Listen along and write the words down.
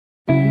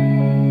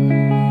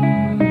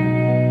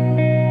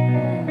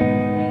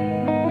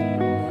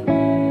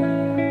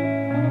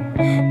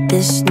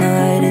This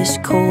night is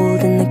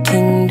cold in the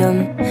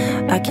kingdom.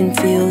 I can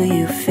feel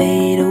you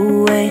fade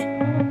away.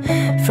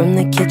 From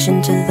the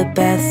kitchen to the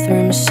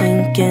bathroom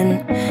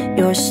sinking,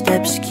 your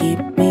steps keep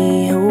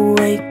me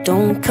awake.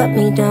 Don't cut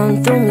me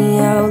down, throw me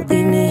out,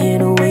 leave me here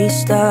to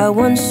waste. I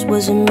once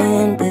was a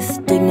man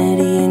with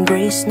dignity and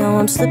grace. Now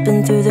I'm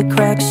slipping through the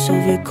cracks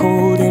of your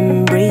cold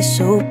embrace.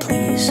 So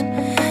please,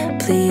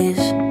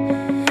 please,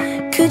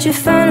 could you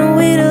find a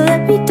way to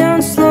let me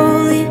down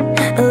slowly?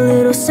 A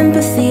little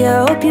sympathy,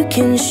 I hope you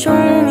can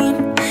show me.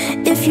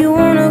 If you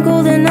wanna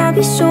go, then I'll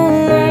be so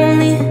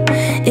lonely.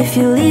 If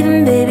you're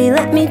leaving, baby,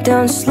 let me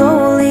down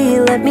slowly.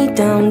 Let me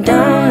down,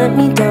 down, let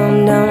me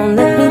down, down.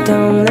 Let me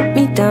down, let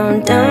me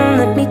down, down.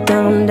 Let me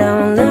down,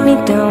 down, let me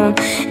down.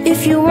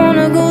 If you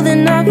wanna go,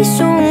 then I'll be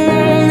so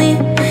lonely.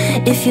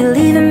 If you're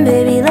leaving,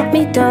 baby, let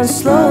me down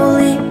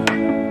slowly.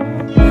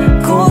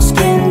 Cold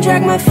skin,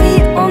 drag my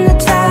feet on the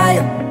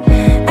tile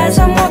as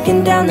I'm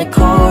walking down the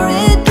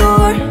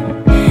corridor.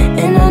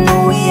 And I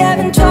know we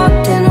haven't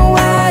talked in a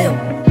while,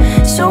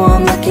 so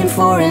I'm looking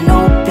for an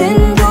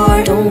open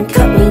door. Don't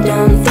cut me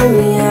down, throw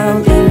me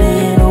out, leave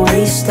me in a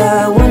waste.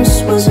 I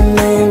once was a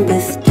man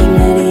with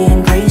dignity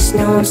and grace.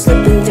 Now I'm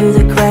slipping through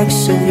the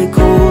cracks of your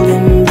cold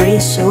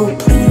embrace. So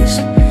please,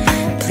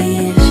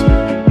 please,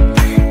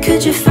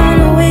 could you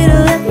find a way to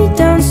let me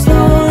down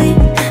slowly?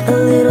 A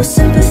little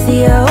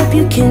sympathy, I hope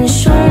you can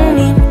show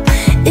me.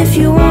 If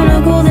you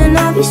wanna go, then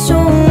I'll be so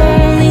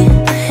lonely.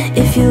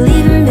 If you're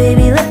leaving,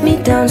 baby, let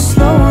me down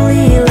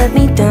slowly. Let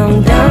me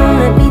down, down,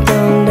 let me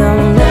down,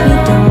 down. Let me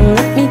down,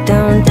 let me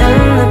down,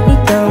 down. Let me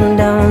down,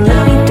 down,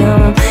 let me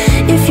down.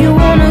 If you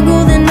wanna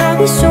go, then I'll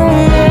be so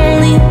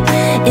lonely.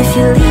 If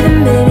you're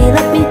leaving, baby,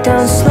 let me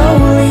down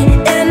slowly.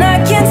 And I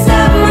can't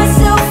stop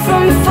myself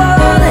from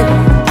falling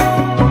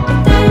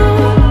down.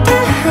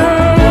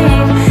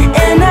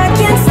 And I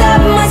can't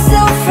stop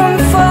myself from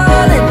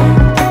falling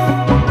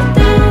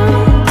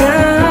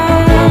down.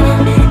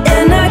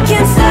 And I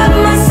can't stop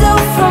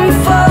myself from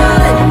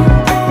falling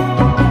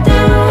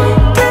down.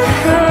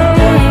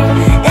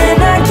 And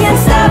I can't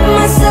stop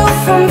myself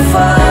from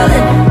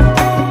falling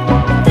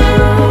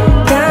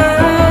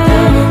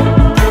down.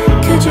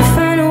 Could you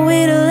find a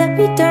way to let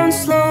me down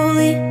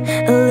slowly?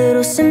 A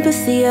little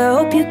sympathy, I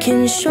hope you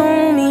can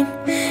show me.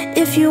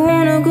 If you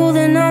wanna go,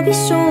 then I'll be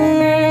so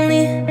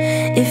lonely.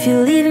 If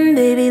you're leaving,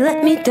 baby,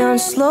 let me down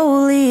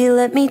slowly.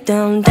 Let me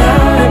down, down,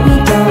 let me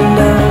down,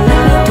 down. Let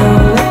me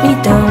down, let me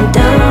down,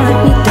 down. Let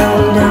me down,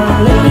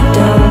 down, let me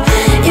down.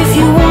 If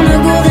you wanna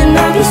go, then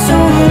I'll be so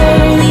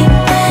lonely.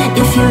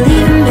 If you're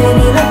leaving,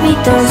 baby, let me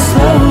down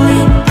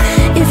slowly.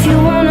 If you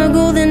wanna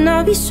go, then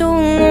I'll be so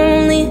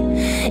lonely.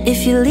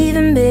 If you're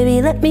leaving,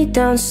 baby, let me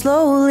down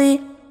slowly.